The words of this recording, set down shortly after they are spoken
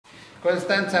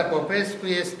Constanţa Popescu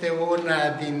este una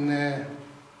din,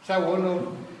 sau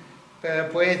unul,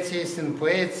 poeții sunt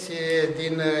poeți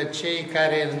din cei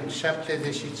care în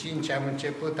 75 am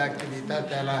început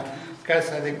activitatea la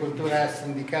Casa de Cultură a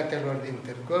Sindicatelor din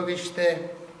Târgoviște.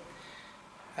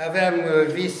 Aveam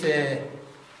vise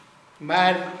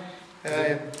mari,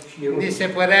 ni se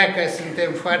părea că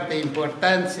suntem foarte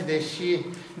importanți, deși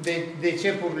de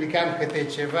ce publicam câte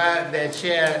ceva, de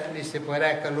aceea ni se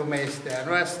părea că lumea este a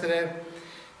noastră.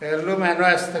 Lumea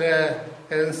noastră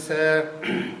însă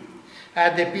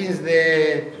a depins de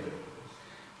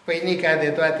pâinica de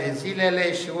toate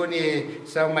zilele și unii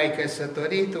s-au mai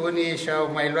căsătorit, unii și-au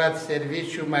mai luat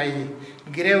serviciu mai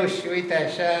greu și uite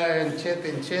așa, încet,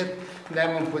 încet,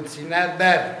 ne-am împuținat,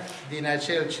 dar din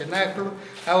acel cenaclu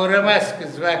au rămas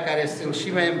câțiva care sunt și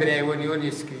membri ai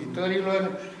Uniunii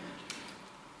Scriitorilor,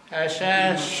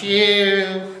 așa, și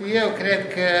eu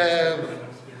cred că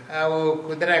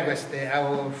cu dragoste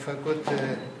au făcut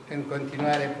în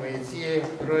continuare poezie,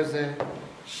 proză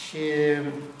și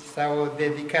s-au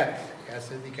dedicat, ca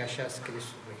să zic așa,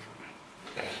 scrisului.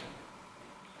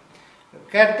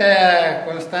 Cartea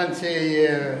Constanței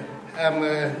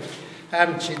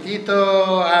am citit-o,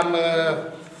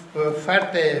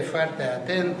 foarte, foarte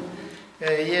atent.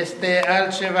 Este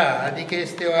altceva, adică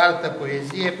este o altă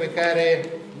poezie pe care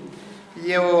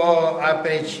eu o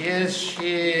apreciez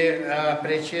și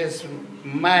apreciez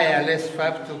mai ales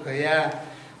faptul că ea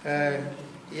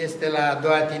este la a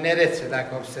doua tinerețe,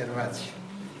 dacă observați.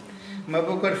 Mă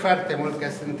bucur foarte mult că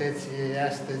sunteți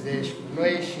astăzi aici cu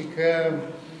noi și că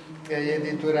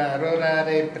editura Aurora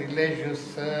are prilejul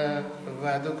să vă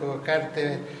aducă o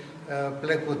carte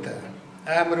plăcută.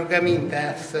 Am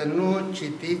rugămintea să nu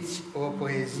citiți o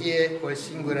poezie o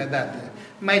singură dată.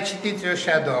 Mai citiți-o și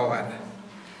a doua oară.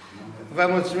 Vă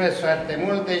mulțumesc foarte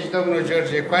mult. Deci domnul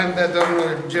George Coandă,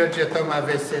 domnul George Toma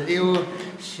Veseliu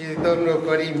și domnul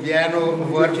Corin Bianu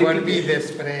vor vorbi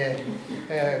despre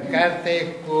carte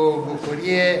cu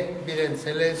bucurie,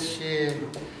 bineînțeles, și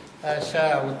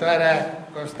așa autoarea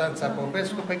Constanţa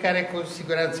Popescu, pe care cu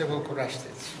siguranță vă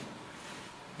cunoașteți.